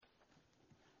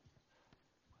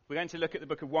We're going to look at the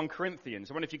book of 1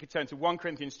 Corinthians. I wonder if you could turn to 1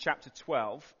 Corinthians chapter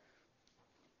 12.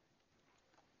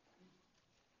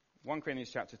 1 Corinthians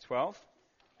chapter 12.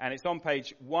 And it's on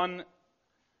page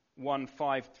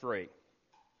 1153.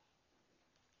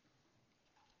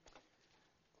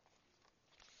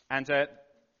 And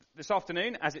this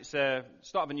afternoon, as it's the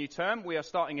start of a new term, we are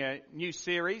starting a new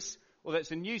series. Well,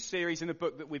 it's a new series in a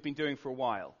book that we've been doing for a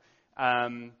while.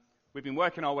 We've been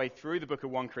working our way through the book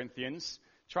of 1 Corinthians,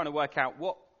 trying to work out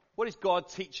what is God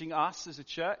teaching us as a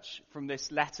church from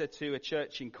this letter to a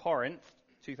church in Corinth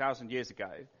 2,000 years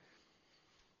ago.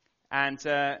 And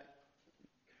we're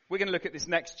going to look at this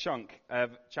next chunk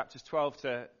of chapters 12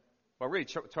 to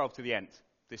the end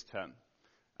this term.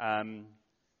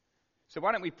 So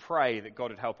why don't we pray that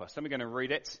God would help us? Then we're going to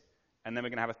read it, and then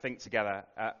we're going to have a think together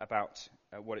about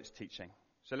what it's teaching.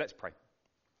 So let's pray.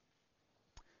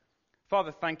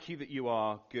 Father, thank you that you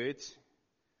are good.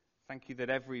 Thank you that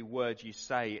every word you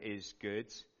say is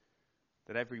good.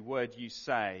 That every word you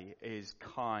say is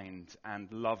kind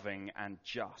and loving and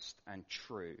just and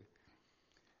true.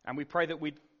 And we pray that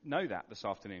we'd know that this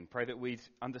afternoon. Pray that we'd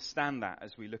understand that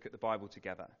as we look at the Bible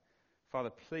together. Father,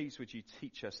 please would you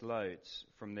teach us loads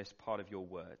from this part of your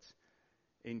word.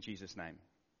 In Jesus' name,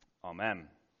 amen.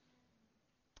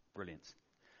 Brilliant.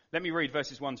 Let me read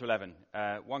verses 1 to 11.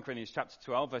 1 Corinthians chapter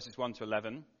 12, verses 1 to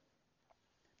 11.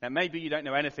 Now, maybe you don't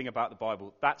know anything about the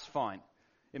Bible. That's fine.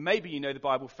 And maybe you know the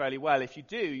Bible fairly well. If you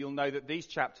do, you'll know that these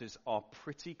chapters are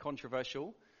pretty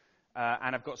controversial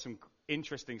and have got some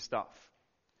interesting stuff.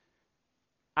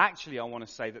 Actually, I want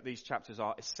to say that these chapters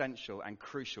are essential and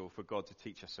crucial for God to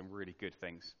teach us some really good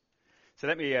things. So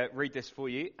let me read this for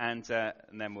you, and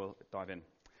then we'll dive in.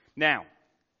 Now,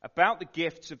 about the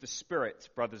gifts of the Spirit,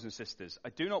 brothers and sisters,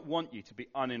 I do not want you to be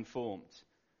uninformed.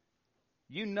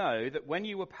 You know that when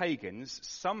you were pagans,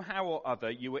 somehow or other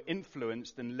you were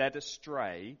influenced and led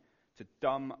astray to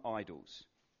dumb idols.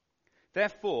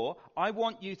 Therefore, I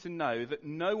want you to know that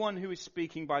no one who is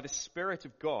speaking by the Spirit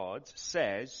of God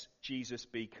says, Jesus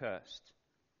be cursed.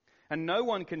 And no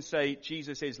one can say,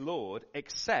 Jesus is Lord,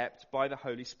 except by the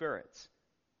Holy Spirit.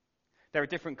 There are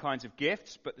different kinds of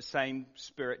gifts, but the same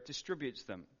Spirit distributes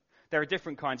them. There are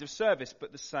different kinds of service,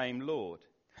 but the same Lord.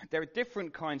 There are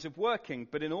different kinds of working,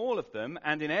 but in all of them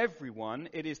and in everyone,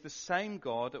 it is the same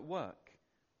God at work.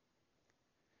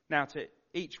 Now, to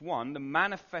each one, the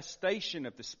manifestation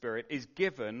of the Spirit is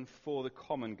given for the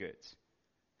common good.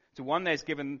 To one, there's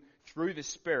given through the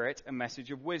Spirit a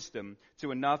message of wisdom.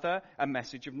 To another, a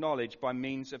message of knowledge by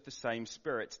means of the same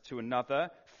Spirit. To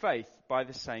another, faith by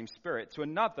the same Spirit. To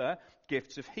another,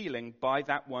 gifts of healing by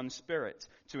that one Spirit.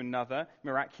 To another,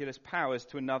 miraculous powers.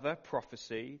 To another,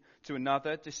 prophecy. To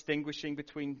another, distinguishing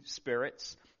between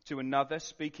spirits. To another,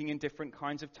 speaking in different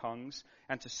kinds of tongues.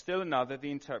 And to still another,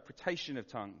 the interpretation of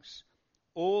tongues.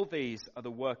 All these are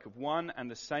the work of one and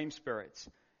the same Spirit,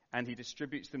 and he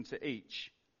distributes them to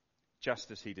each,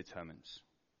 just as he determines.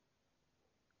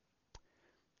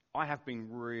 I have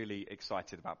been really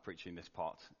excited about preaching this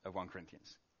part of 1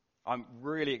 Corinthians. I'm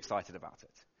really excited about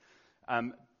it.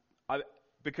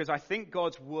 Because I think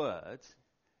God's word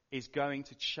is going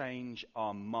to change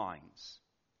our minds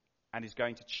and is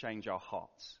going to change our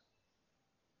hearts.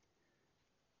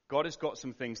 God has got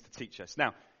some things to teach us.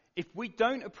 Now, if we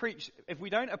don't approach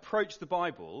the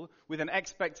Bible with an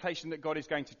expectation that God is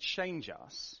going to change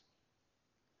us,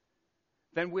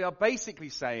 then we are basically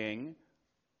saying,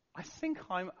 I think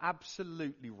I'm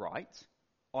absolutely right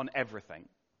on everything.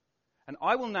 And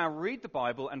I will now read the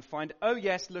Bible and find, oh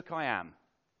yes, look, I am.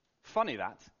 Funny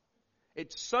that.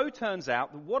 It so turns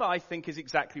out that what I think is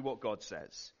exactly what God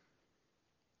says.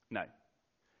 No.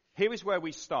 Here is where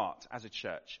we start as a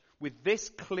church, with this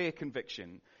clear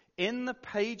conviction. In the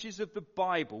pages of the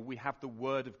Bible, we have the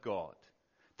Word of God.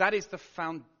 That is the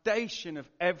foundation of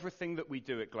everything that we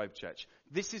do at Globe Church.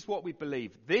 This is what we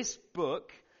believe. This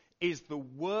book is the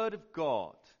Word of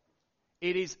God.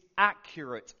 It is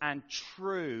accurate and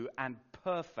true and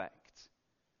perfect.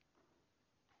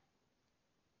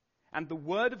 And the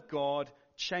Word of God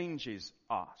changes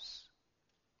us.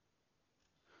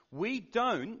 We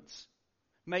don't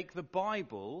make the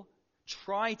Bible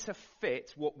try to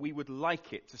fit what we would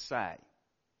like it to say.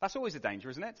 That's always a danger,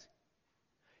 isn't it?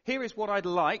 Here is what I'd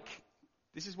like.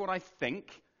 This is what I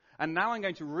think. And now I'm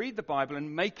going to read the Bible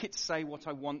and make it say what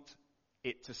I want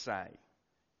it to say.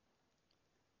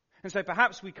 And so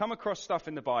perhaps we come across stuff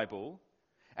in the Bible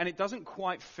and it doesn't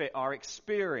quite fit our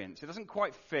experience. It doesn't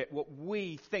quite fit what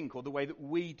we think or the way that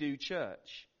we do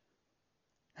church.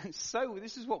 And so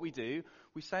this is what we do.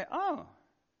 We say,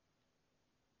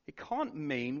 it can't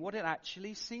mean what it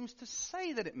actually seems to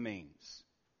say that it means.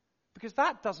 Because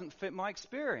that doesn't fit my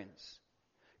experience.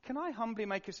 can I humbly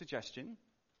make a suggestion?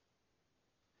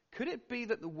 Could it be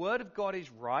that the Word of God is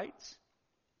right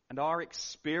and our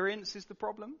experience is the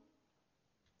problem?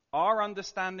 Our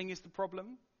understanding is the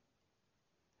problem?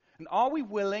 And are we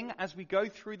willing, as we go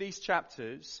through these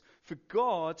chapters, for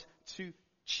God to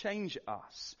change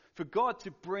us? For God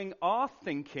to bring our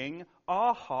thinking,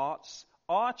 our hearts,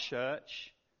 our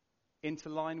church into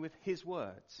line with His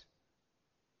words?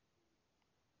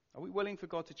 Are we willing for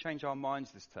God to change our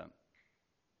minds this term?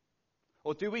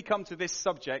 Or do we come to this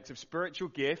subject of spiritual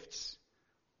gifts,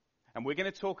 and we're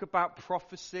going to talk about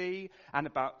prophecy and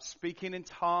about speaking in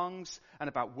tongues and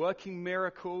about working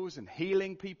miracles and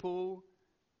healing people,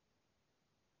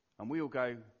 and we all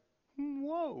go,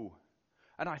 whoa,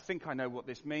 and I think I know what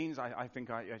this means, I think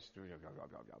I,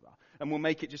 and we'll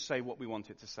make it just say what we want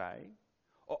it to say?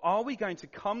 Or are we going to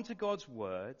come to God's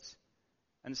words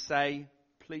and say,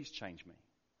 please change me?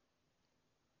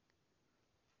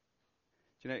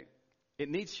 Do you know, it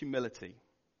needs humility.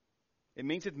 It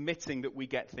means admitting that we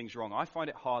get things wrong. I find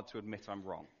it hard to admit I'm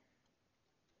wrong.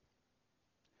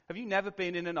 Have you never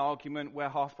been in an argument where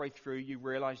halfway through you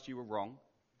realized you were wrong?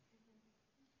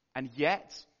 And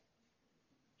yet,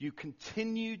 you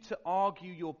continued to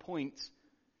argue your point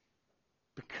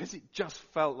because it just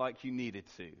felt like you needed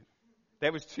to.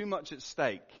 There was too much at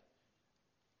stake.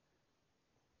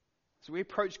 So we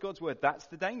approach God's word. That's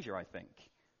the danger, I think.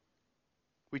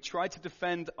 We try to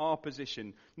defend our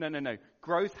position. No.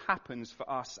 Growth happens for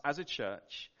us as a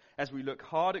church as we look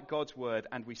hard at God's word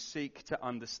and we seek to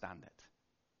understand it.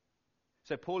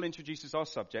 So Paul introduces our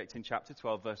subject in chapter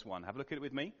 12, verse 1. Have a look at it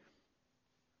with me.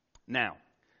 Now,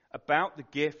 about the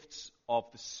gifts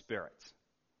of the Spirit.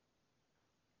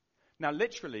 Now,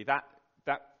 literally,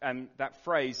 that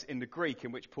phrase in the Greek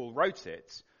in which Paul wrote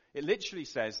it, it literally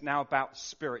says, now about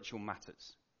spiritual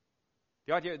matters.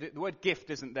 The idea, the word gift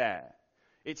isn't there.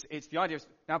 It's the idea of,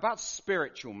 now about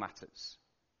spiritual matters.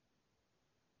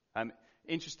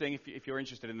 Interesting, if you're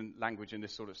interested in language and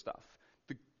this sort of stuff.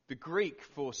 The Greek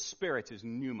for spirit is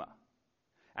pneuma.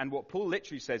 And what Paul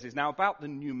literally says is now about the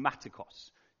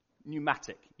pneumatikos.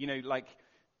 Pneumatic.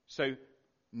 So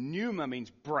pneuma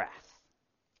means breath,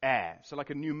 air. So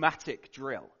like a pneumatic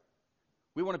drill.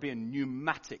 We want to be a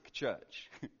pneumatic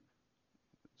church.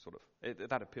 Sort of.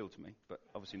 That appealed to me, but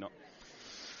obviously not.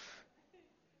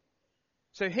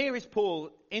 So here is Paul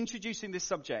introducing this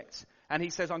subject, and he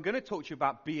says, I'm going to talk to you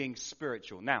about being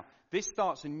spiritual. Now, this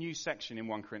starts a new section in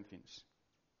 1 Corinthians.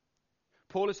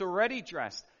 Paul has already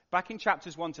addressed, back in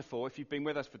chapters 1 to 4, if you've been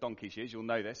with us for donkey's years, you'll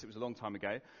know this, it was a long time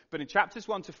ago, but in chapters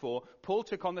 1 to 4, Paul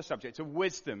took on the subject of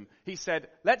wisdom. He said,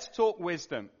 let's talk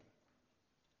wisdom.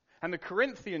 And the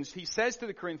Corinthians, he says to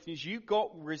the Corinthians, you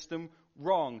got wisdom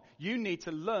wrong. You need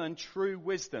to learn true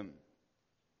wisdom.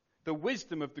 The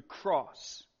wisdom of the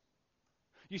cross.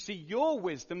 You see, your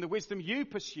wisdom, the wisdom you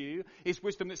pursue, is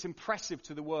wisdom that's impressive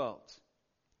to the world.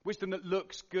 Wisdom that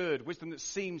looks good, wisdom that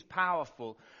seems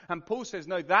powerful. And Paul says,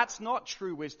 no, that's not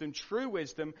true wisdom. True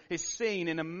wisdom is seen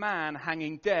in a man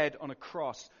hanging dead on a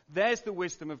cross. There's the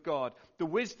wisdom of God. The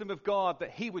wisdom of God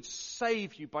that he would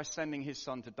save you by sending his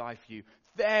son to die for you.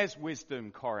 There's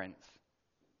wisdom, Corinth.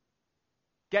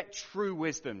 Get true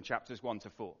wisdom, chapters 1 to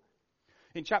 4.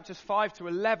 In chapters 5 to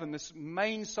 11, this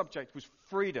main subject was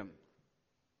freedom.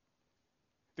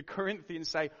 The Corinthians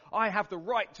say, I have the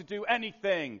right to do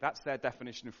anything. That's their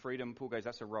definition of freedom. Paul goes,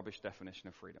 that's a rubbish definition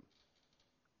of freedom.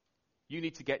 You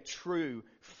need to get true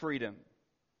freedom.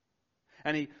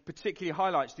 And he particularly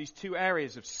highlights these two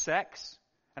areas of sex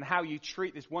and how you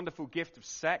treat this wonderful gift of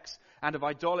sex and of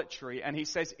idolatry. And he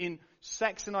says, in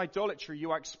sex and idolatry,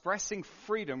 you are expressing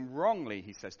freedom wrongly,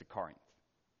 he says to Corinth.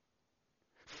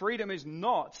 Freedom is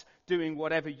not doing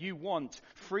whatever you want.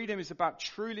 Freedom is about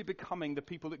truly becoming the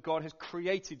people that God has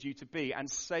created you to be and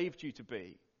saved you to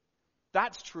be.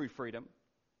 That's true freedom.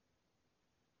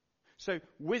 So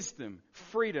wisdom,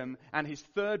 freedom, and his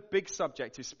third big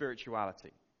subject is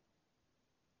spirituality.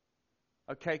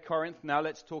 Okay, Corinth, now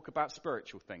let's talk about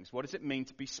spiritual things. What does it mean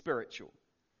to be spiritual?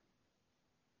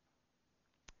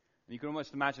 And you can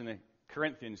almost imagine the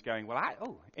Corinthians going,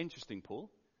 well, interesting, Paul.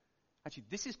 Actually,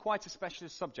 this is quite a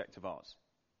specialist subject of ours.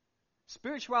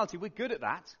 Spirituality, we're good at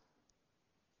that.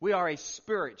 We are a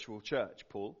spiritual church,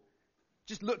 Paul.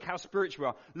 Just look how spiritual we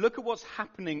are. Look at what's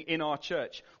happening in our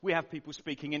church. We have people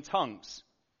speaking in tongues.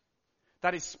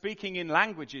 That is speaking in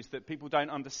languages that people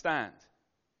don't understand.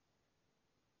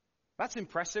 That's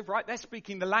impressive, right? They're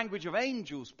speaking the language of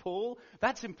angels, Paul.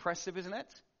 That's impressive, isn't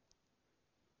it?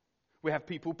 We have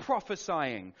people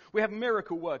prophesying. We have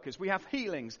miracle workers. We have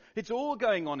healings. It's all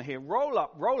going on here. Roll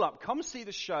up. Come see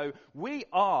the show. We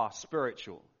are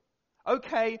spiritual.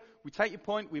 Okay, we take your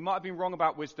point. We might have been wrong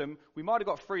about wisdom. We might have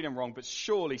got freedom wrong, but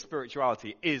surely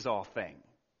spirituality is our thing.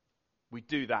 We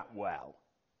do that well.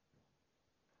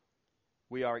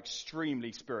 We are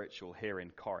extremely spiritual here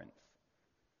in Corinth.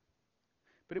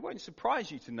 But it won't surprise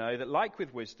you to know that, like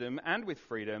with wisdom and with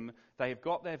freedom, they have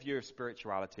got their view of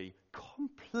spirituality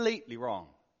completely wrong.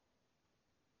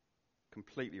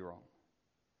 Completely wrong.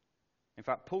 In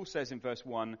fact, Paul says in verse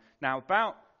 1, now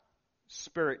about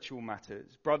spiritual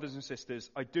matters, brothers and sisters,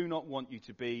 I do not want you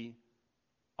to be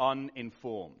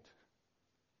uninformed,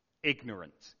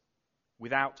 ignorant,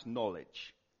 without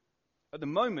knowledge. At the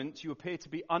moment, you appear to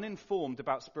be uninformed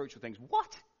about spiritual things.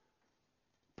 What?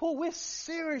 Paul, we're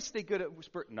seriously good at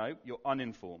spirit. No, you're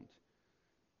uninformed.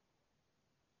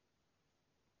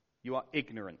 You are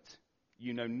ignorant.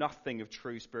 You know nothing of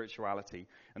true spirituality.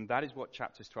 And that is what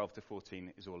chapters 12 to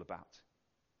 14 is all about.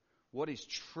 What is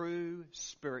true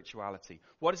spirituality?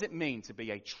 What does it mean to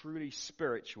be a truly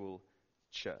spiritual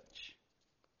church?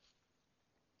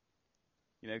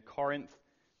 You know, Corinth,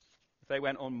 if they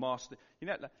went on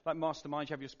like Mastermind,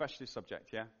 you have your specialist subject,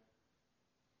 yeah?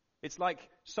 It's like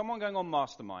someone going on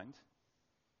Mastermind,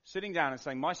 sitting down and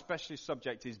saying, my specialist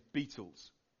subject is Beatles.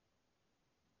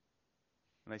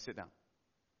 And they sit down.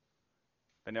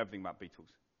 They know everything about Beatles.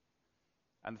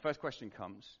 And the first question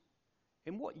comes,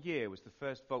 in what year was the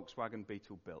first Volkswagen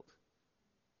Beetle built?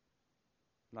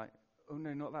 Like, oh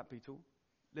no, not that Beetle.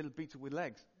 Little Beetle with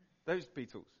legs. Those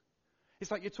Beetles. It's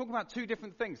like you're talking about two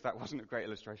different things. That wasn't a great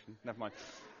illustration. Never mind.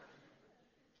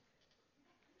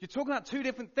 You're talking about two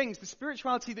different things. The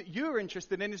spirituality that you're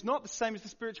interested in is not the same as the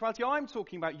spirituality I'm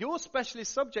talking about. Your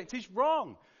specialist subject is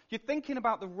wrong. You're thinking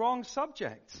about the wrong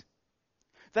subject.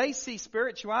 They see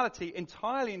spirituality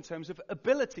entirely in terms of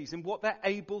abilities and what they're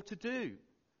able to do.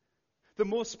 The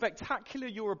more spectacular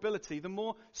your ability, the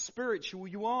more spiritual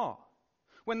you are.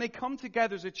 When they come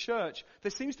together as a church,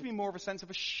 there seems to be more of a sense of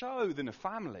a show than a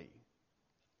family.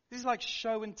 This is like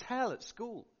show and tell at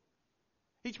school.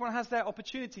 Each one has their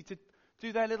opportunity to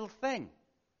do their little thing,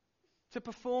 to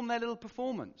perform their little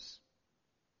performance,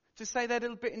 to say their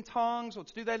little bit in tongues, or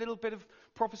to do their little bit of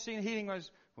prophecy and healing.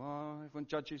 Well, everyone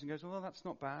judges and goes, well, that's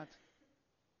not bad.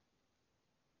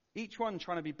 Each one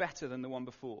trying to be better than the one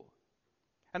before.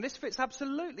 And this fits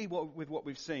absolutely with what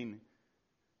we've seen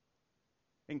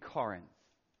in Corinth.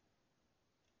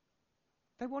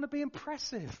 They want to be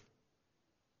impressive.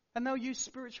 And they'll use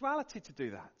spirituality to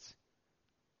do that.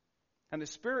 And the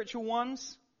spiritual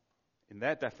ones, in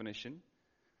their definition,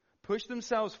 push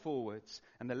themselves forwards,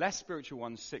 and the less spiritual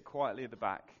ones sit quietly at the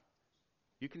back.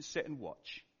 You can sit and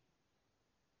watch.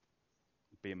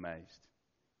 Be amazed.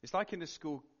 It's like in a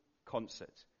school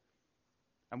concert.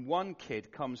 And one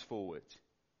kid comes forward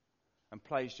and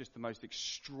plays just the most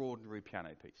extraordinary piano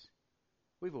piece.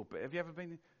 We've all been.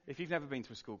 If you've never been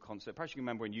to a school concert, perhaps you can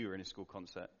remember when you were in a school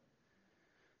concert.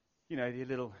 You know, the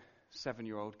little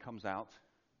 7-year-old comes out,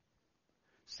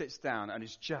 sits down, and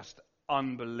is just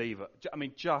unbelievable. I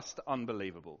mean, just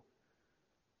unbelievable.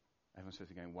 Everyone's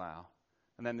sitting going, wow.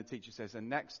 And then the teacher says, and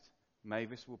next,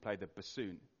 Mavis will play the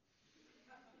bassoon.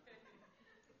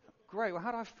 Great, well,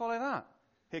 how do I follow that?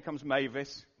 Here comes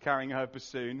Mavis carrying her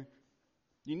bassoon.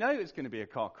 You know it's going to be a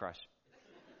car crash.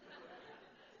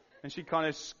 And she kind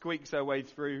of squeaks her way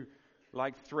through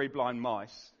like 3 blind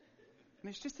mice. And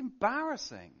it's just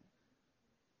embarrassing.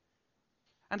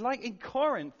 And like in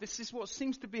Corinth, this is what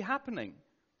seems to be happening.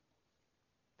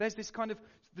 There's this kind of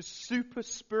the super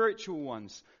spiritual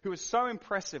ones who are so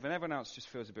impressive and everyone else just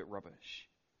feels a bit rubbish.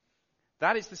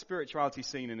 That is the spirituality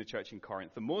seen in the church in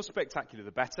Corinth. The more spectacular,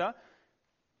 the better.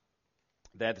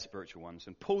 They're the spiritual ones.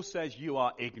 And Paul says you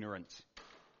are ignorant.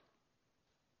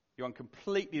 You're on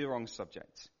completely the wrong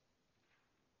subject.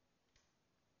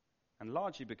 And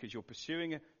largely because you're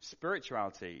pursuing a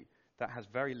spirituality that has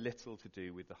very little to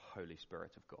do with the Holy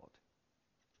Spirit of God.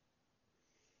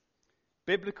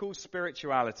 Biblical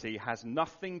spirituality has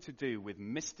nothing to do with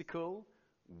mystical,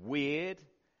 weird,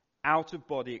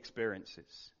 out-of-body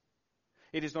experiences.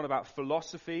 It is not about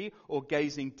philosophy or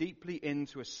gazing deeply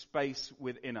into a space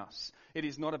within us. It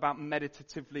is not about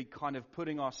meditatively kind of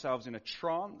putting ourselves in a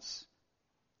trance.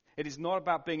 It is not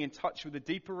about being in touch with a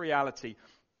deeper reality.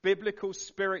 Biblical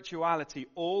spirituality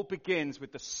all begins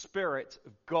with the Spirit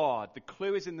of God. The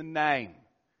clue is in the name.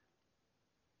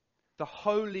 The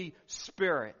Holy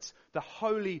Spirit, the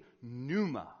Holy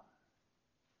Pneuma.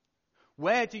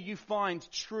 Where do you find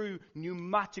true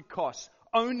pneumatikos?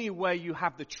 Only where you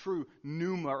have the true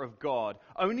pneuma of God.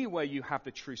 Only where you have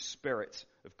the true Spirit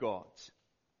of God.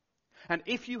 And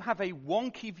if you have a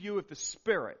wonky view of the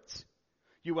Spirit,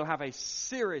 you will have a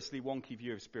seriously wonky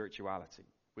view of spirituality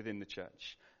within the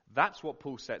church. That's what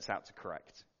Paul sets out to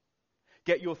correct.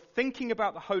 Get your thinking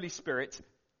about the Holy Spirit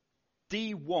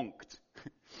de-wonked.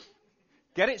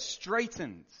 Get it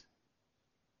straightened.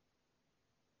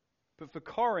 But for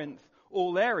Corinth,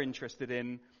 all they're interested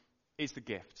in is the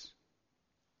gifts.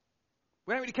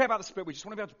 We don't really care about the Spirit, we just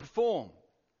want to be able to perform.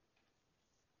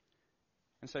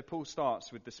 And so Paul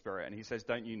starts with the Spirit, and he says,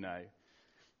 don't you know?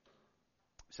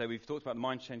 So we've talked about the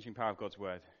mind-changing power of God's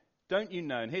Word. Don't you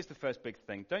know, and here's the first big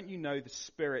thing, don't you know the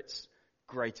Spirit's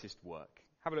greatest work?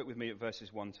 Have a look with me at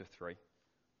verses 1 to 3.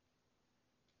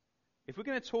 If we're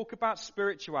going to talk about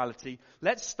spirituality,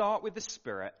 let's start with the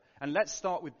Spirit, and let's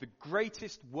start with the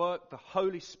greatest work the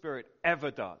Holy Spirit ever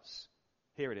does.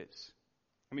 Here it is.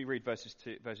 Let me read verses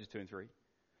 2 and 3.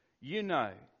 You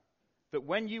know that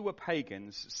when you were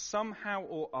pagans, somehow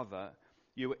or other,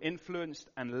 you were influenced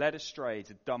and led astray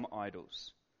to dumb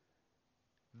idols.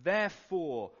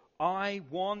 Therefore, I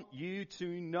want you to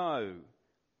know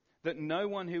that no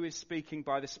one who is speaking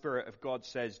by the Spirit of God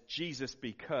says, Jesus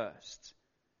be cursed.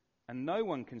 And no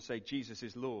one can say Jesus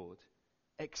is Lord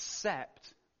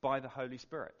except by the Holy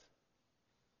Spirit.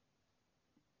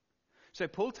 So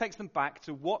Paul takes them back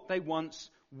to what they once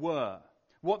were.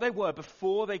 What they were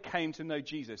before they came to know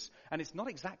Jesus. And it's not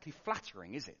exactly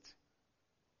flattering, is it?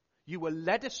 You were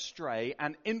led astray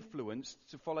and influenced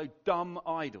to follow dumb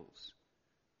idols.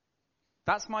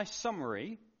 That's my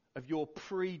summary of your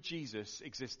pre-Jesus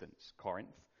existence, Corinth.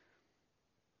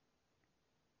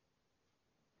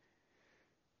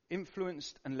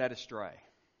 Influenced and led astray.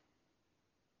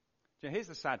 You know, here's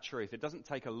the sad truth. It doesn't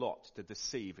take a lot to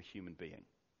deceive a human being.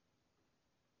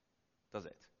 Does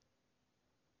it?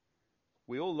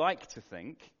 We all like to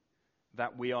think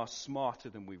that we are smarter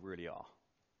than we really are.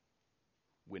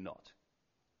 We're not.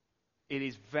 It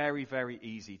is very, very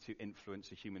easy to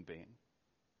influence a human being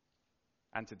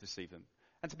and to deceive them.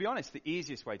 And to be honest, the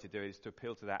easiest way to do it is to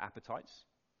appeal to their appetites.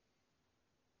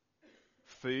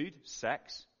 Food,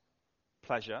 sex,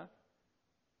 pleasure.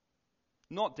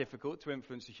 Not difficult to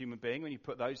influence a human being when you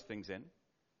put those things in.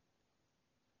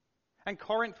 And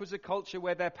Corinth was a culture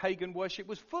where their pagan worship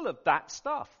was full of that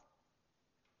stuff.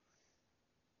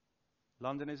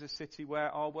 London is a city where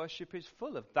our worship is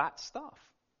full of that stuff.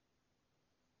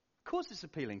 Of course it's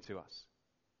appealing to us.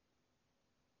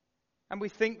 And we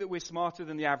think that we're smarter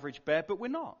than the average bear, but we're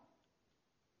not.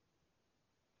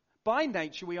 By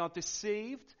nature, we are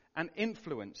deceived and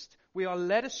influenced. We are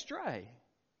led astray.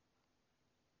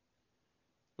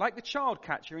 Like the child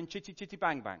catcher in Chitty Chitty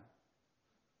Bang Bang,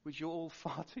 which you're all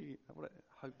far too... What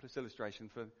a hopeless illustration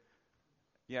for...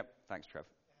 Yep, thanks, Trev.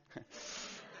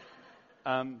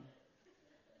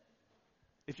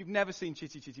 If you've never seen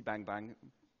Chitty Chitty Bang Bang,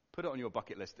 put it on your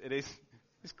bucket list.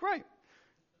 It's great.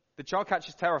 The child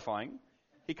catcher's terrifying.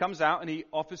 He comes out and he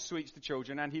offers sweets to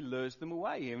children and he lures them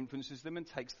away. He influences them and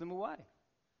takes them away.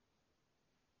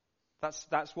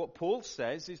 That's what Paul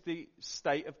says is the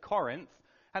state of Corinth.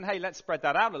 And hey, let's spread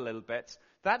that out a little bit.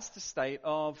 That's the state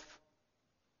of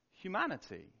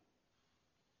humanity.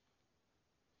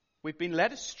 We've been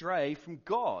led astray from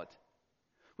God.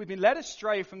 We've been led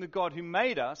astray from the God who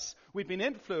made us. We've been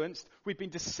influenced, we've been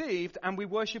deceived, and we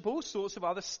worship all sorts of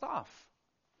other stuff.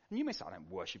 And you may say, I don't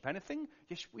worship anything.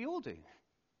 Yes, we all do.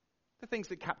 The things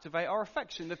that captivate our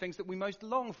affection, the things that we most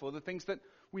long for, the things that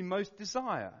we most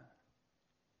desire.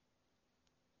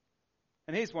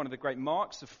 And here's one of the great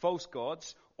marks of false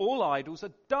gods. All idols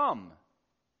are dumb.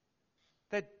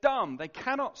 They're dumb. They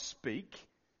cannot speak.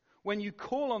 When you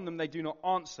call on them, they do not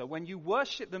answer. When you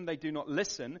worship them, they do not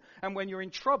listen. And when you're in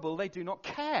trouble, they do not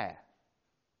care.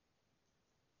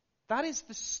 That is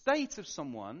the state of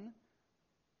someone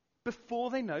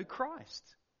before they know Christ.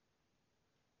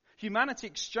 Humanity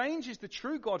exchanges the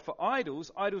true God for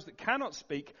idols, idols that cannot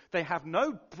speak. They have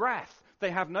no breath.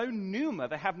 They have no pneuma.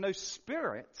 They have no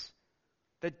spirit.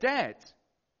 They're dead.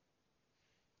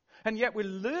 And yet we're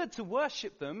lured to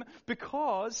worship them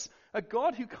because a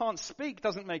God who can't speak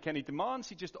doesn't make any demands.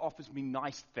 He just offers me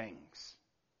nice things.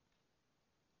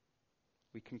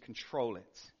 We can control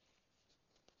it.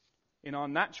 In our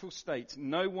natural state,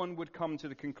 no one would come to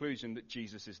the conclusion that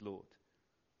Jesus is Lord.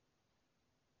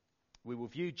 We will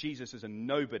view Jesus as a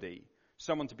nobody,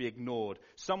 someone to be ignored,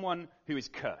 someone who is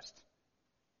cursed,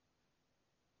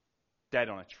 dead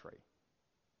on a tree.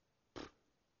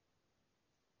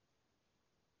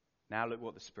 Now look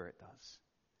what the Spirit does.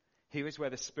 Here is where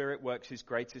the Spirit works his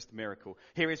greatest miracle.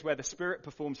 Here is where the Spirit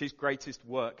performs his greatest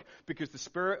work, because the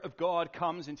Spirit of God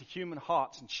comes into human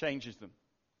hearts and changes them.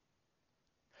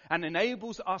 And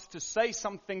enables us to say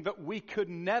something that we could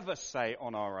never say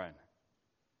on our own.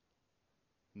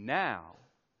 Now,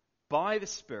 by the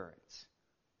Spirit,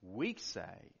 we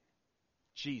say,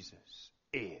 Jesus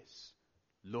is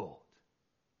Lord.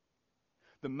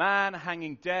 The man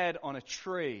hanging dead on a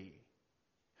tree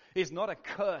is not a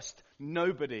cursed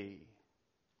nobody.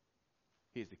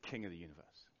 He is the King of the universe.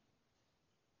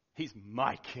 He's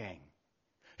my King.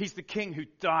 He's the King who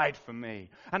died for me.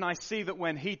 And I see that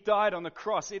when he died on the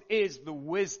cross, it is the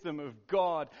wisdom of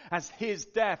God. As his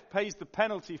death pays the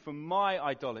penalty for my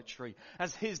idolatry.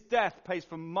 As his death pays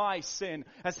for my sin.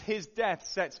 As his death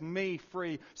sets me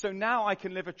free. So now I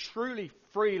can live a truly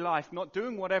free life, not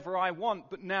doing whatever I want,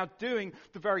 but now doing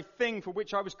the very thing for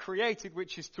which I was created,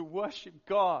 which is to worship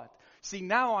God. See,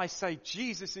 now I say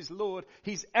Jesus is Lord.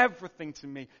 He's everything to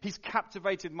me. He's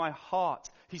captivated my heart.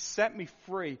 He's set me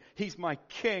free. He's my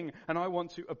King, and I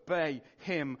want to obey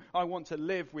him. I want to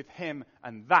live with him,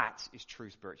 and that is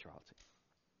true spirituality.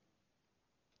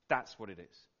 That's what it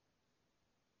is.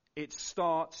 It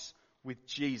starts with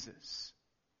Jesus.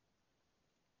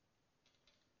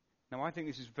 Now, I think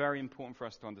this is very important for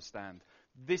us to understand.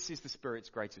 This is the Spirit's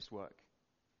greatest work.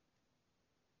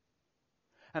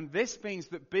 And this means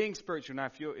that being spiritual, now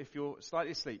if you're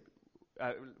slightly asleep,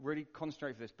 really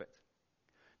concentrate for this bit.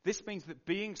 This means that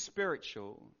being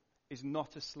spiritual is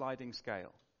not a sliding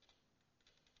scale.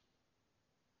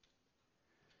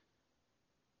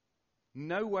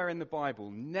 Nowhere in the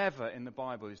Bible, never in the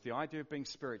Bible, is the idea of being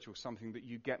spiritual something that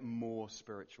you get more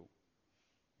spiritual.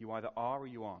 You either are or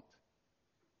you aren't.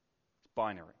 It's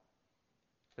binary.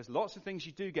 There's lots of things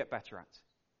you do get better at.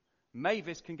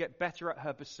 Mavis can get better at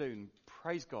her bassoon.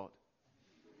 Praise God.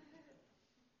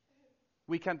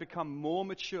 We can become more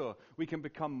mature. We can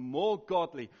become more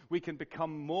godly. We can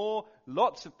become more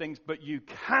lots of things, but you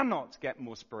cannot get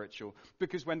more spiritual.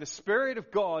 Because when the Spirit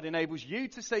of God enables you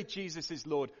to say Jesus is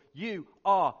Lord, you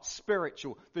are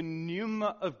spiritual. The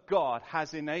pneuma of God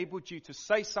has enabled you to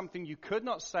say something you could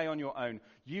not say on your own.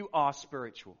 You are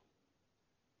spiritual.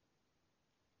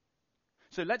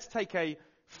 So let's take a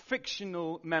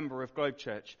fictional member of Globe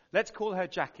Church. Let's call her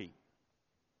Jackie.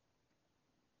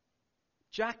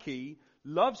 Jackie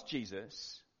loves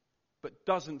Jesus, but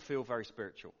doesn't feel very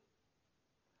spiritual.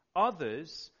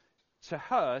 Others, to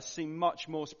her, seem much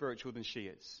more spiritual than she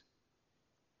is.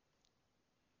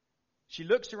 She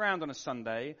looks around on a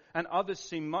Sunday, and others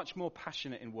seem much more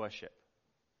passionate in worship.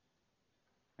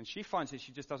 And she finds that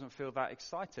she just doesn't feel that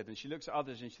excited. And she looks at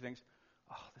others and she thinks,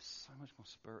 oh, they're so much more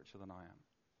spiritual than I am.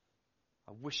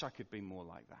 I wish I could be more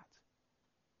like that.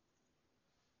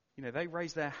 You know, they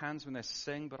raise their hands when they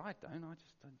sing, but I don't.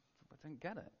 I don't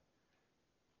get it.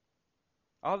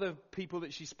 Other people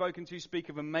that she's spoken to speak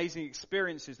of amazing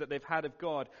experiences that they've had of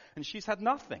God, and she's had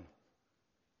nothing.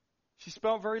 She's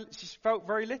felt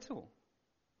very little.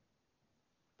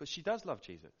 But she does love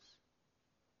Jesus.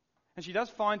 And she does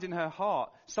find in her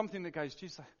heart something that goes,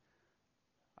 Jesus,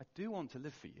 I do want to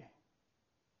live for you.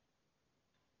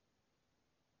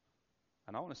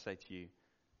 And I want to say to you,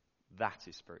 that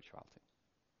is spirituality.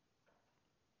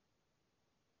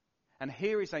 And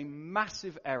here is a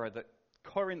massive error that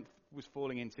Corinth was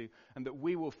falling into and that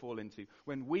we will fall into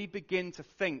when we begin to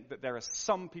think that there are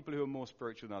some people who are more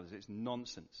spiritual than others. It's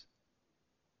nonsense.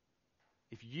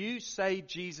 If you say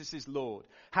Jesus is Lord,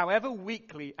 however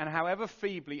weakly and however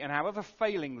feebly and however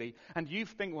failingly, and you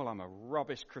think, well, I'm a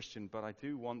rubbish Christian, but I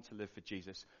do want to live for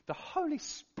Jesus, the Holy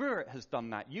Spirit has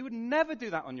done that. You would never do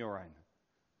that on your own.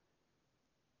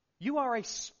 You are a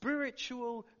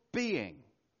spiritual being.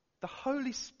 The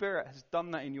Holy Spirit has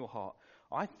done that in your heart.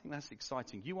 I think that's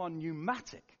exciting. You are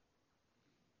pneumatic.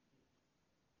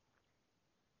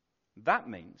 That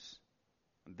means,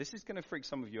 and this is going to freak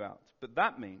some of you out, but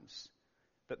that means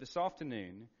that this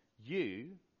afternoon you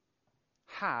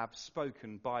have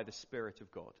spoken by the Spirit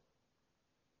of God.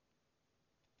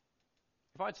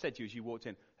 If I'd said to you as you walked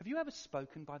in, have you ever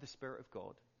spoken by the Spirit of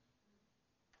God?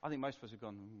 I think most of us have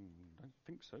gone, I don't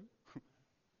think so.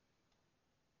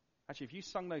 Actually, if you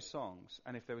sung those songs,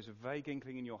 and if there was a vague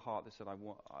inkling in your heart that said,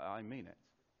 I mean it,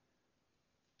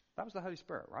 that was the Holy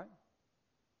Spirit, right?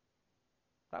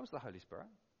 That was the Holy Spirit.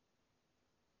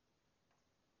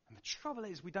 And the trouble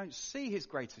is, we don't see his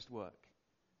greatest work.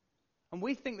 And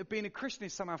we think that being a Christian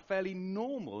is somehow fairly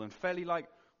normal and fairly like,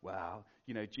 well,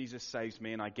 you know, Jesus saves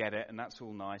me and I get it, and that's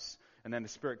all nice. And then the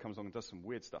Spirit comes along and does some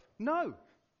weird stuff. No!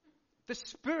 The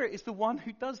Spirit is the one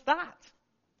who does that.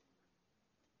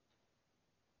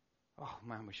 Oh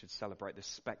man, we should celebrate the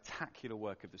spectacular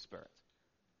work of the Spirit.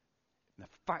 And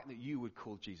the fact that you would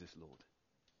call Jesus Lord.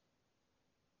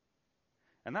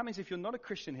 And that means if you're not a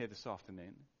Christian here this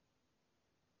afternoon,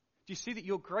 do you see that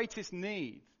your greatest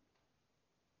need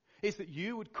is that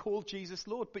you would call Jesus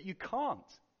Lord, but you can't.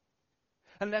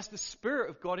 Unless the Spirit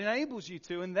of God enables you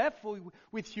to, and therefore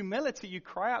with humility you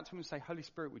cry out to him and say, Holy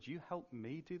Spirit, would you help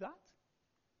me do that?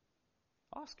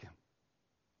 Ask him.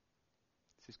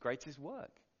 It's his greatest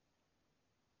work.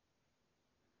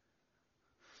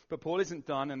 But Paul isn't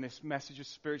done in this message of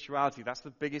spirituality. That's the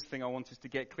biggest thing I want us to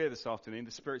get clear this afternoon.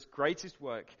 The Spirit's greatest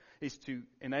work is to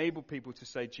enable people to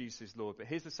say Jesus is Lord. But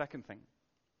here's the second thing.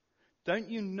 Don't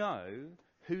you know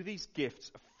who these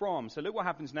gifts are from? So look what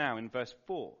happens now in verse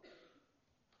 4.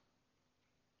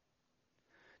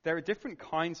 There are different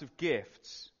kinds of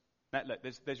gifts. Now, look,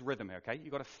 there's rhythm here, okay?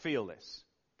 You've got to feel this.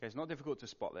 Okay, it's not difficult to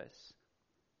spot this.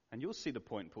 And you'll see the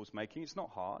point Paul's making. It's not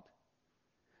hard.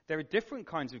 There are different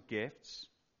kinds of gifts,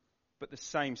 but the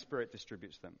same Spirit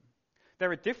distributes them.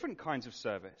 There are different kinds of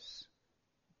service,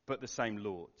 but the same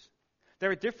Lord.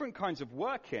 There are different kinds of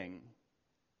working,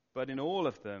 but in all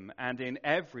of them and in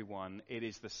everyone, it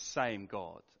is the same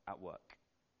God at work.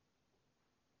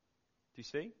 Do you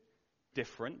see?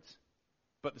 Different,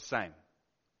 but the same.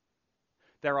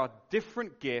 There are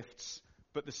different gifts,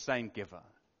 but the same giver.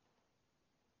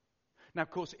 Now,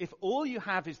 of course, if all you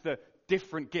have is the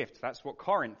different gifts, that's what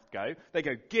Corinth go. They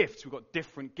go, gifts, we've got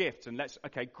different gifts, and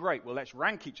okay, great, well, let's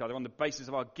rank each other on the basis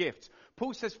of our gifts.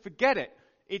 Paul says, forget it.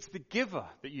 It's the giver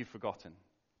that you've forgotten.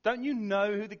 Don't you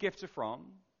know who the gifts are from?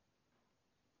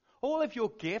 All of your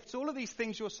gifts, all of these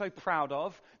things you're so proud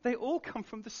of, they all come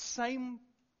from the same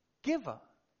giver.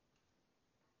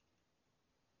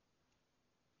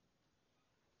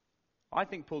 I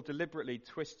think Paul deliberately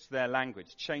twists their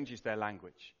language, changes their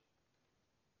language.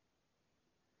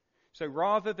 So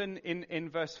rather than in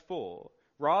verse 4,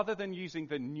 rather than using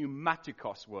the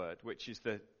pneumatikos word, which is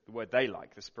the word they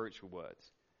like, the spiritual word,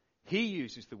 he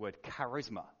uses the word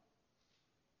charisma.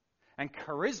 And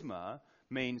charisma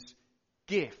means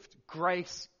gift,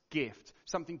 grace gift,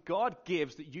 something God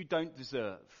gives that you don't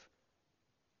deserve.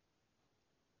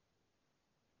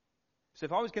 So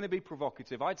if I was going to be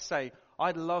provocative, I'd say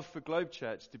I'd love for Globe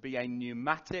Church to be a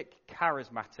pneumatic,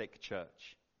 charismatic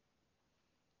church.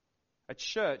 A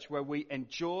church where we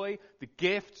enjoy the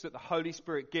gifts that the Holy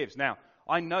Spirit gives. Now,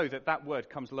 I know that word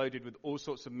comes loaded with all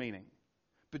sorts of meaning.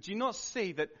 But do you not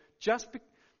see that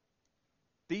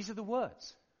these are the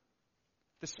words?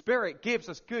 The Spirit gives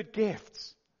us good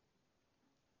gifts.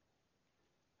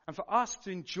 And for us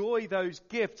to enjoy those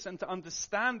gifts and to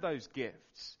understand those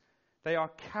gifts, they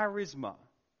are charisma.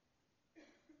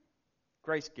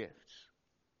 Grace gifts.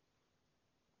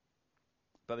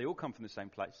 But they all come from the same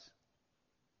place.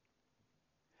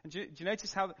 And do you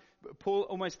notice how Paul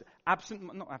almost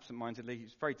not absent-mindedly,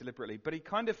 he's very deliberately, but he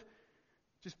kind of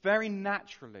just very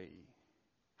naturally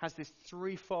has this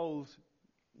threefold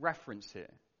reference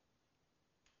here.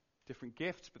 Different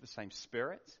gifts, but the same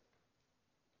Spirit.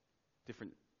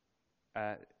 Different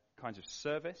kinds of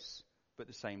service, but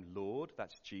the same Lord.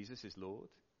 That's Jesus is Lord.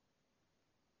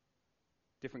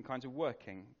 Different kinds of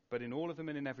working, but in all of them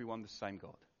and in everyone, the same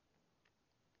God.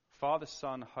 Father,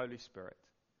 Son, Holy Spirit.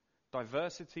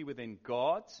 Diversity within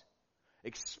God,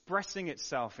 expressing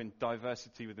itself in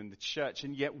diversity within the church,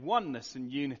 and yet oneness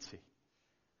and unity.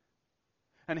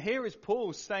 And here is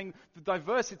Paul saying the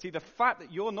diversity, the fact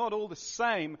that you're not all the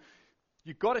same,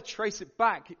 you've got to trace it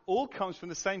back. It all comes from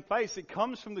the same place. It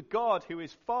comes from the God who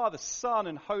is Father, Son,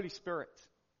 and Holy Spirit.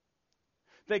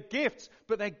 They're gifts,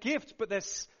 but they're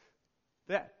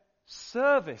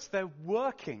service, they're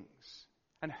workings.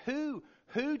 And who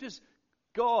does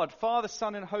God, Father,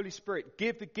 Son, and Holy Spirit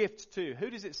give the gifts to? Who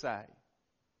does it say?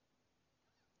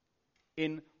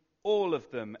 In all of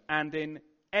them and in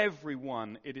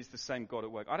everyone, it is the same God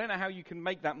at work. I don't know how you can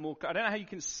make that more. I don't know how you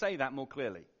can say that more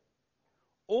clearly.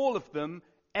 All of them,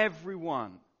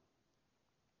 everyone.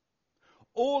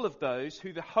 All of those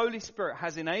who the Holy Spirit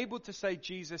has enabled to say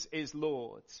Jesus is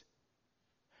Lord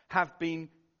have been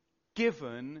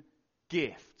given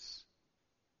gifts.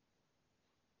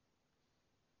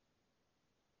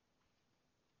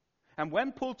 And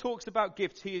when Paul talks about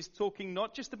gifts, he is talking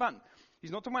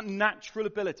he's not talking about natural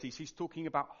abilities, he's talking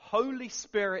about Holy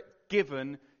Spirit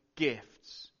given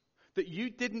gifts that you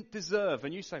didn't deserve.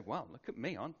 And you say, well, look at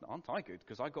me, aren't I good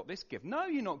because I got this gift? No,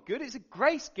 you're not good, it's a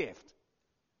grace gift.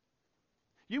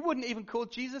 You wouldn't even call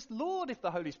Jesus Lord if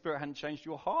the Holy Spirit hadn't changed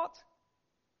your heart.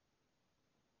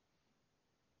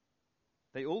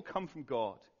 They all come from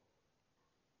God.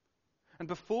 And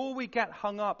before we get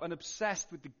hung up and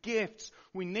obsessed with the gifts,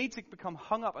 we need to become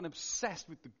hung up and obsessed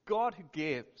with the God who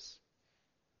gives.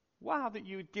 Wow, that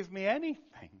you would give me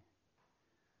anything.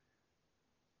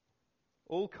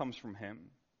 All comes from Him.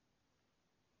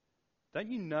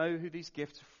 Don't you know who these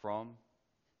gifts are from?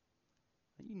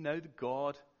 Don't you know the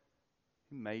God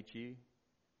who made you?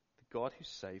 The God who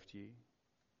saved you?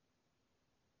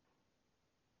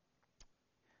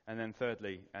 And then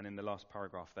thirdly, and in the last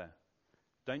paragraph there,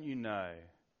 don't you know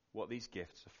what these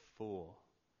gifts are for?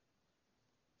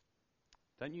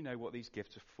 Don't you know what these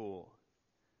gifts are for?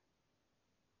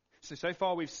 So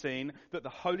far we've seen that the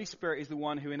Holy Spirit is the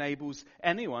one who enables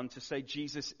anyone to say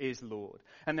Jesus is Lord.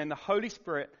 And then the Holy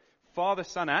Spirit, Father,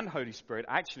 Son, and Holy Spirit,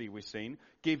 actually we've seen,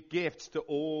 give gifts to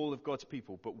all of God's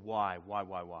people. But why? Why?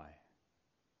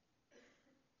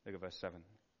 Look at verse 7.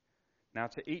 Now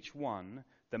to each one,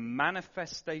 the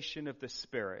manifestation of the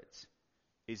Spirit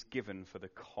is given for the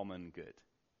common good.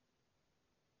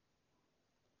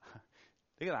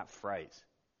 Look at that phrase.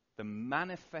 The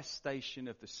manifestation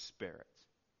of the Spirit.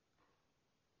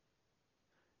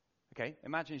 Okay,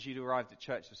 imagine as you'd arrived at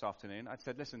church this afternoon. I'd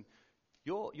said, listen,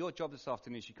 your job this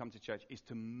afternoon as you come to church is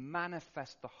to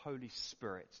manifest the Holy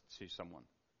Spirit to someone.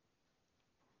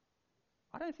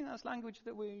 I don't think that's language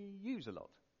that we use a lot.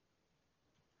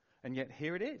 And yet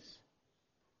here it is.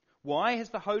 Why has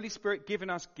the Holy Spirit given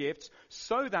us gifts?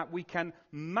 So that we can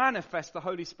manifest the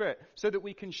Holy Spirit. So that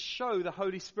we can show the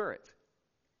Holy Spirit.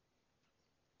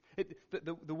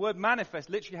 The word manifest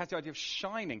literally has the idea of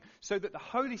shining, so that the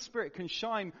Holy Spirit can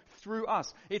shine through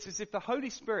us. It's as if the Holy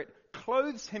Spirit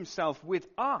clothes himself with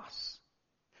us,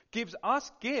 gives us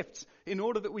gifts in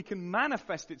order that we can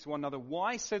manifest it to one another.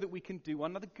 Why? So that we can do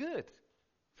one another good,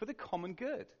 for the common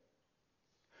good.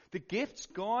 The gifts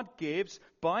God gives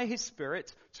by his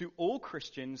Spirit to all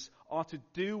Christians are to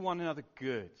do one another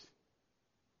good.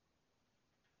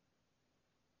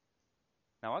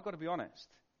 Now, I've got to be honest.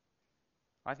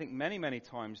 I think many, many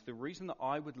times the reason that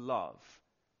I would love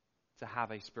to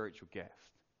have a spiritual gift,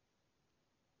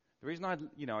 the reason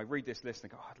I read this list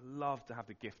and go, I'd love to have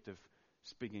the gift of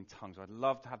speaking in tongues. I'd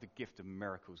love to have the gift of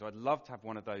miracles. I'd love to have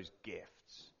one of those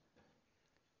gifts.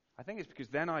 I think it's because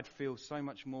then I'd feel so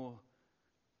much more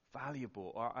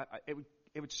valuable. Or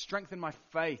it would strengthen my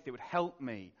faith. It would help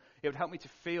me. It would help me to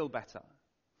feel better.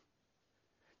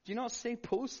 Do you not see?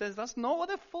 Paul says that's not what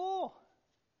they're for.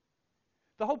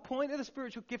 The whole point of the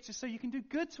spiritual gifts is so you can do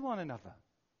good to one another.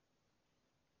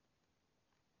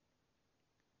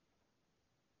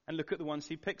 And look at the ones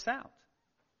he picks out.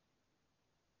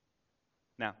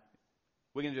 Now,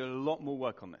 we're going to do a lot more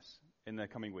work on this in the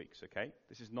coming weeks, okay?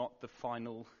 This is not the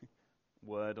final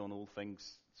word on all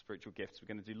things spiritual gifts.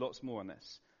 We're going to do lots more on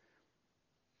this.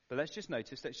 But let's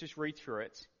just read through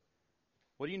it.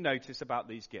 What do you notice about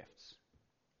these gifts?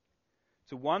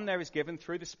 To one there is given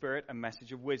through the Spirit a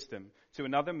message of wisdom, to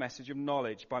another message of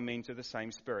knowledge by means of the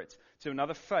same Spirit, to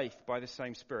another faith by the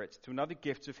same Spirit, to another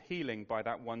gifts of healing by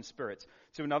that one Spirit,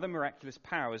 to another miraculous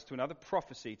powers, to another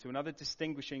prophecy, to another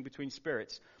distinguishing between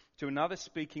spirits, to another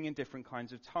speaking in different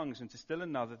kinds of tongues, and to still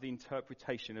another the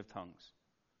interpretation of tongues.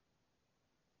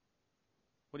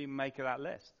 What do you make of that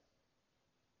list?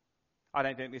 I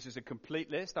don't think this is a complete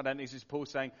list. I don't think this is Paul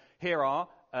saying, here are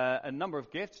a number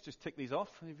of gifts, just tick these off.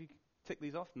 Have you tick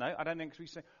these off? No, I don't think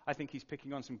so. I think he's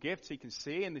picking on some gifts he can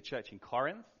see in the church in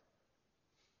Corinth.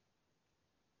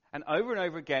 And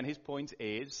over again, his point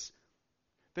is,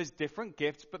 there's different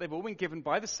gifts, but they've all been given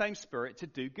by the same Spirit to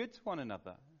do good to one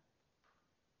another.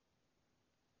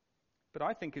 But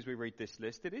I think as we read this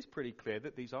list, it is pretty clear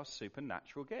that these are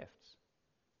supernatural gifts.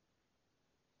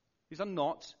 These are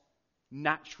not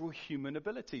natural human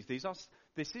abilities.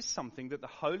 This is something that the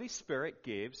Holy Spirit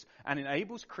gives and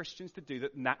enables Christians to do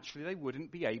that naturally they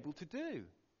wouldn't be able to do.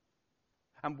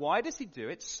 And why does he do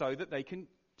it? So that they can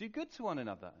do good to one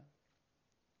another.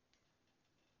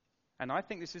 And I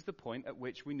think this is the point at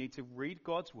which we need to read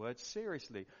God's word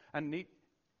seriously. And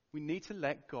we need to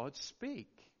let God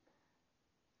speak.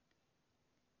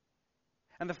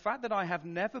 And the fact that I have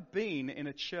never been in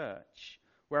a church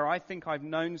where I think I've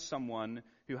known someone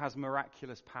who has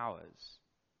miraculous powers.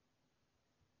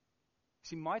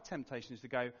 See, my temptation is to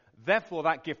go, therefore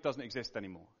that gift doesn't exist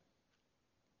anymore.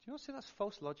 Do you not see that's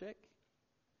false logic?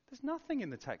 There's nothing in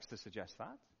the text to suggest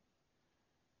that.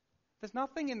 There's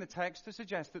nothing in the text to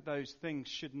suggest that those things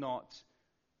should not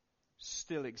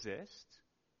still exist.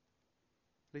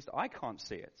 At least I can't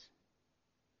see it.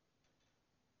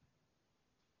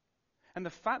 And the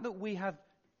fact that we have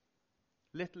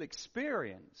little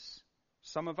experience,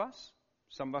 some of us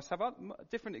have a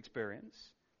different experience,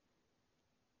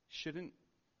 shouldn't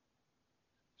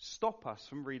stop us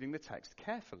from reading the text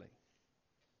carefully.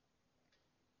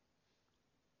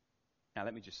 Now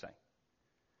let me just say,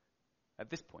 at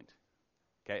this point,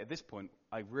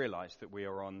 I realize that we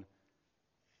are on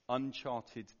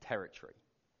uncharted territory.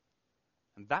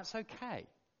 And that's okay.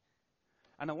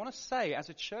 And I want to say, as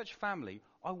a church family,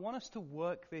 I want us to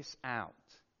work this out.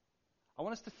 I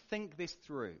want us to think this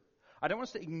through. I don't want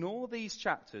us to ignore these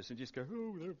chapters and just go,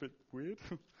 oh, they're a bit weird.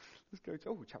 Let's go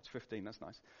to, chapter 15, that's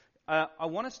nice. I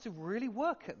want us to really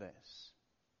work at this.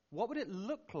 What would it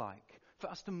look like for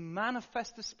us to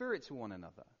manifest the Spirit to one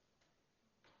another?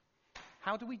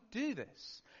 How do we do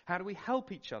this? How do we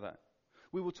help each other?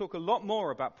 We will talk a lot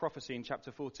more about prophecy in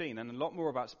chapter 14 and a lot more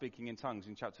about speaking in tongues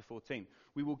in chapter 14.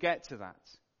 We will get to that.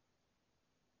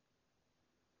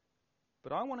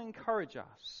 But I want to encourage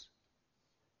us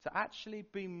to actually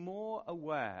be more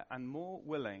aware and more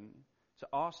willing to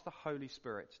ask the Holy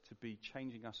Spirit to be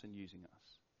changing us and using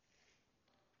us.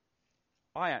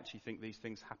 I actually think these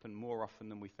things happen more often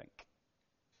than we think.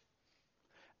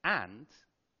 And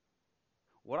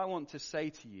what I want to say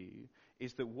to you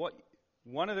is that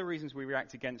one of the reasons we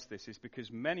react against this is because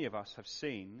many of us have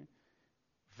seen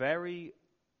very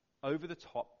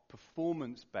over-the-top,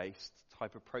 performance-based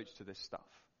type approach to this stuff.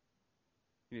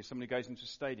 You know, somebody goes into a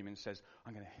stadium and says,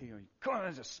 I'm going to heal you. Come on,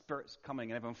 there's a spirit's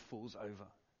coming, and everyone falls over.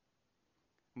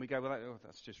 And we go, well,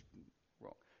 that's just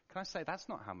wrong. Can I say that's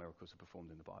not how miracles are performed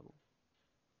in the Bible?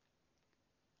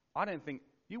 I don't think,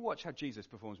 you watch how Jesus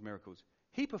performs miracles.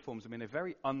 He performs them in a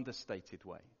very understated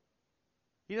way.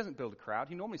 He doesn't build a crowd.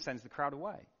 He normally sends the crowd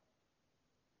away.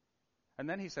 And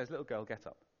then he says, little girl, get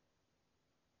up.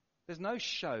 There's no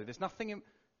show. There's nothing in...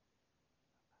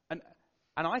 And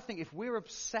I think if we're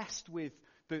obsessed with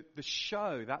the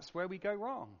show, that's where we go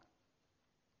wrong.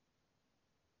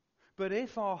 But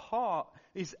if our heart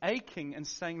is aching and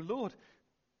saying, Lord,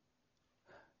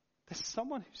 there's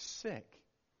someone who's sick,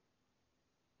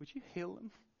 would you heal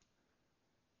them?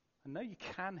 I know you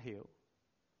can heal.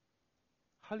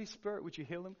 Holy Spirit, would you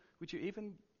heal them? Would you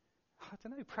even, I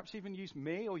don't know, perhaps even use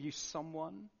me or use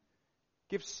someone?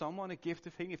 Give someone a gift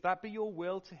of healing. If that be your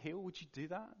will to heal, would you do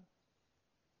that?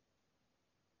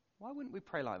 Why wouldn't we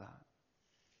pray like that?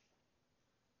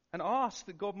 And ask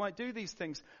that God might do these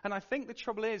things. And I think the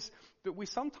trouble is that we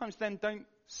sometimes then don't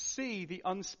see the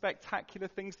unspectacular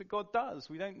things that God does.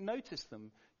 We don't notice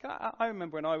them. I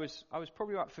remember when I was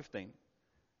probably about 15,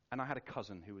 and I had a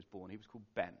cousin who was born. He was called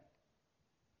Ben.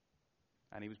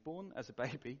 And he was born as a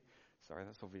baby. Sorry,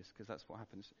 that's obvious because that's what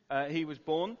happens. He was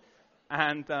born,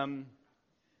 and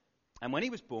when he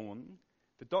was born,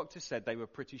 the doctor said they were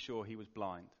pretty sure he was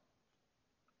blind.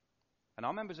 And I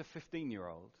remember as a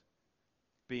 15-year-old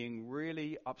being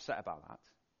really upset about that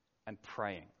and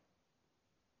praying,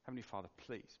 Heavenly Father,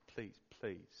 please, please,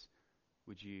 please,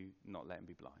 would you not let him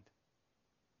be blind?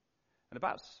 And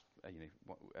about a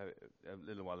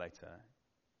little while later,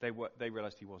 they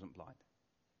realized he wasn't blind.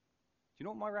 Do you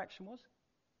know what my reaction was?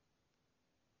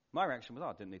 My reaction was,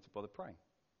 I didn't need to bother praying.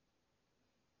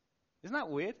 Isn't that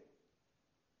weird?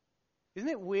 Isn't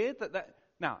it weird that...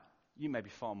 Now, you may be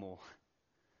far more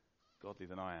godly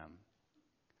than I am.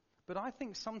 But I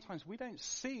think sometimes we don't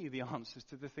see the answers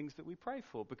to the things that we pray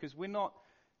for because we're not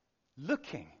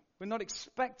looking. We're not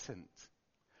expectant.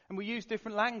 And we use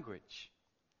different language.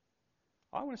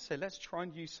 I want to say, let's try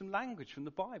and use some language from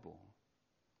the Bible.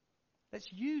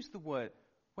 Let's use the word.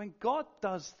 When God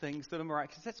does things that are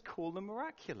miraculous, let's call them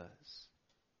miraculous.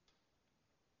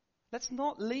 Let's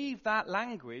not leave that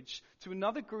language to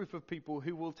another group of people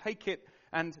who will take it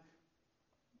and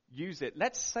use it.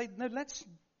 Let's say, no, let's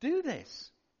do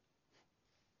this.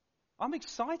 I'm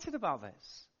excited about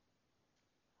this.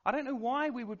 I don't know why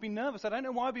we would be nervous. I don't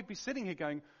know why we'd be sitting here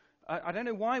going, I don't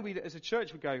know why we as a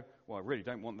church would go, well, I really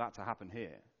don't want that to happen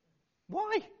here.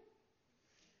 Why?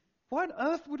 Why on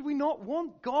earth would we not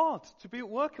want God to be at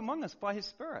work among us by his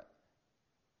Spirit?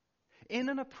 In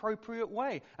an appropriate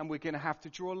way. And we're going to have to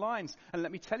draw lines. And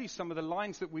let me tell you some of the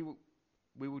lines that we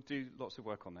will do lots of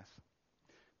work on this.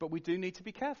 But we do need to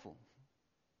be careful.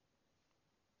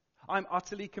 I'm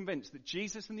utterly convinced that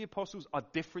Jesus and the apostles are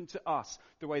different to us.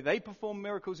 The way they perform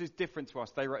miracles is different to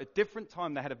us. They were at a different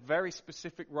time. They had a very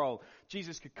specific role.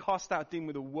 Jesus could cast out a demon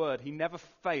with a word. He never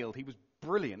failed. He was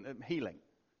brilliant at healing.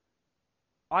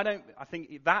 I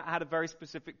think that had a very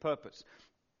specific purpose.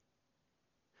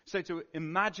 So to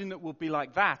imagine that we'll be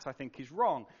like that, I think, is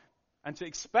wrong. And to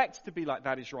expect to be like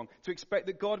that is wrong. To expect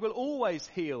that God will always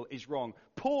heal is wrong.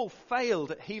 Paul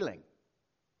failed at healing.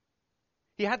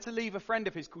 He had to leave a friend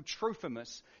of his called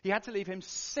Trophimus. He had to leave him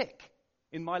sick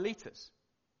in Miletus.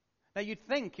 Now you'd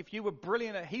think if you were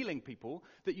brilliant at healing people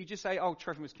that you'd just say, oh,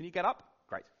 Trophimus, can you get up?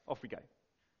 Great, off we go.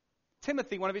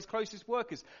 Timothy, one of his closest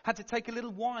workers, had to take a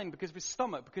little wine because of his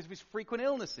stomach, because of his frequent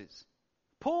illnesses.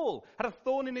 Paul had a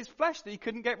thorn in his flesh that he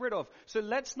couldn't get rid of. So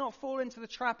let's not fall into the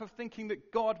trap of thinking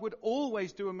that God would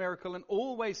always do a miracle and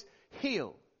always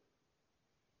heal.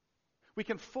 We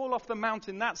can fall off the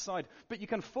mountain that side, but you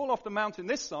can fall off the mountain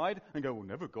this side and go, well,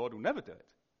 never, God will never do it.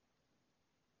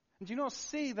 And do you not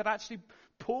see that actually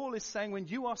Paul is saying when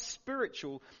you are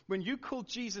spiritual, when you call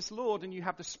Jesus Lord and you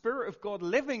have the Spirit of God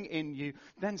living in you,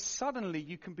 then suddenly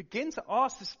you can begin to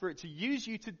ask the Spirit to use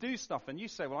you to do stuff. And you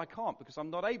say, well, I can't because I'm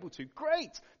not able to.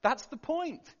 Great! That's the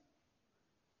point.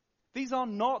 These are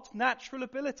not natural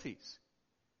abilities.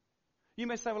 You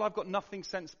may say, well, I've got nothing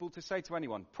sensible to say to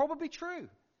anyone. Probably true.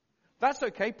 That's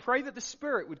okay. Pray that the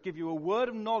Spirit would give you a word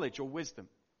of knowledge or wisdom.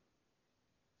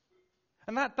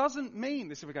 And that doesn't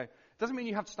mean, doesn't mean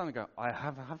you have to stand and go,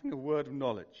 having a word of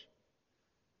knowledge.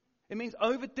 It means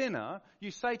over dinner,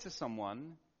 you say to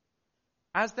someone,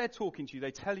 as they're talking to you,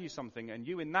 they tell you something, and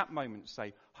you in that moment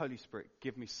say, Holy Spirit,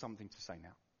 give me something to say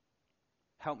now.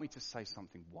 Help me to say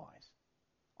something wise.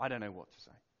 I don't know what to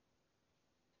say.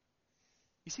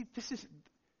 You see, we've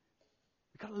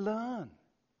got to learn.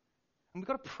 And we've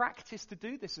got to practice to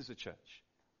do this as a church.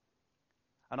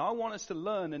 And I want us to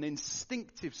learn an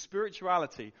instinctive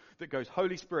spirituality that goes,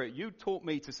 Holy Spirit, you taught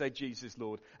me to say Jesus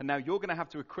Lord, and now you're going to have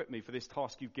to equip me for this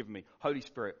task you've given me. Holy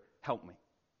Spirit, help me.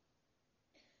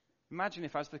 Imagine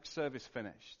if as the service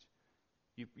finished,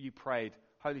 you prayed,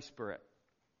 Holy Spirit,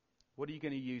 what are you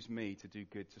going to use me to do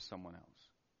good to someone else?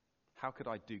 How could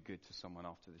I do good to someone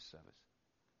after this service?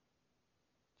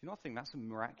 Do you not think that's a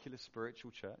miraculous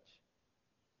spiritual church?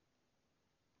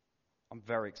 I'm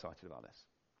very excited about this.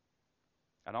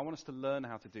 And I want us to learn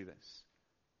how to do this.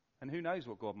 And who knows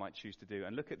what God might choose to do.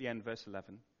 And look at the end, verse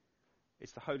 11.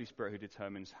 It's the Holy Spirit who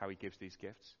determines how he gives these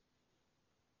gifts.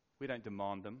 We don't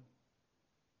demand them.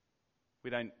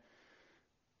 We don't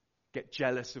get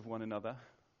jealous of one another.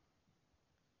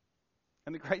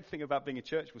 And the great thing about being a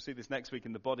church, we'll see this next week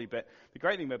in the body, but the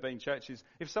great thing about being church is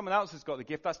if someone else has got the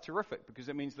gift, that's terrific, because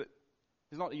it means that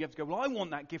it's not that you have to go, well, I want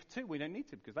that gift too. We don't need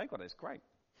to, because they got it. It's great.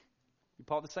 You're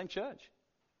part of the same church.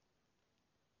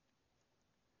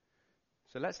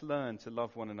 So let's learn to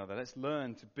love one another. Let's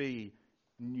learn to be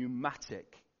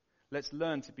pneumatic. Let's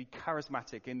learn to be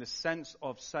charismatic in the sense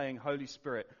of saying, Holy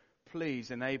Spirit, please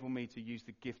enable me to use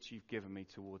the gifts you've given me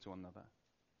towards one another.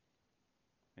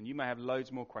 And you may have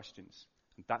loads more questions,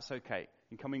 and that's okay.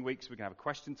 In coming weeks, we're going to have a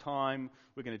question time.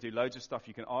 We're going to do loads of stuff.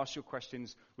 You can ask your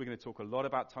questions. We're going to talk a lot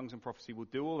about tongues and prophecy. We'll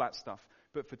do all that stuff.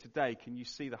 But for today, can you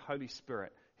see the Holy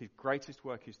Spirit? His greatest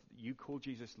work is that you call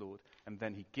Jesus Lord, and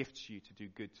then he gifts you to do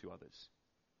good to others.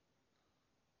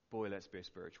 Boy, let's be a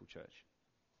spiritual church.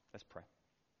 Let's pray.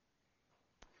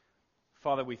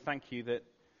 Father, we thank you that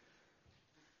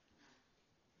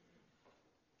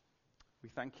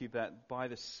by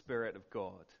the Spirit of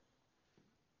God,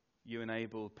 you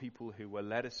enable people who were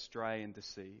led astray and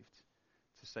deceived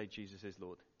to say Jesus is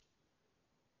Lord.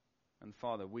 And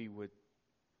Father, we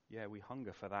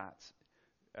hunger for that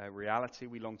reality.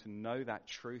 We long to know that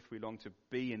truth. We long to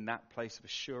be in that place of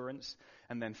assurance.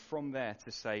 And then from there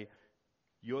to say,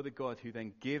 you're the God who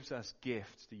then gives us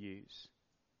gifts to use.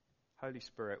 Holy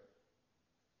Spirit,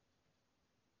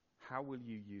 how will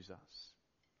you use us?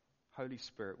 Holy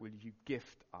Spirit, will you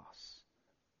gift us?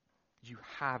 You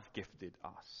have gifted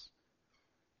us.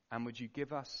 And would you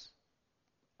give us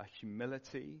a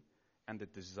humility and a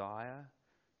desire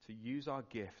to use our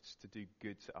gifts to do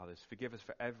good to others? Forgive us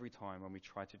for every time when we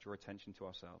try to draw attention to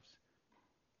ourselves.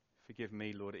 Forgive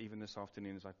me, Lord, even this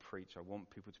afternoon as I preach. I want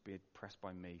people to be impressed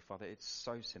by me. Father, it's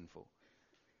so sinful.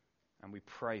 And we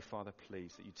pray, Father,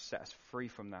 please, that you'd set us free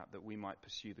from that we might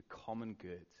pursue the common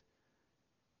good.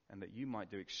 And that you might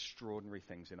do extraordinary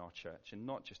things in our church, and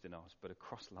not just in ours, but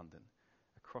across London,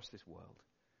 across this world,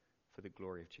 for the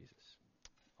glory of Jesus.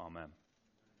 Amen.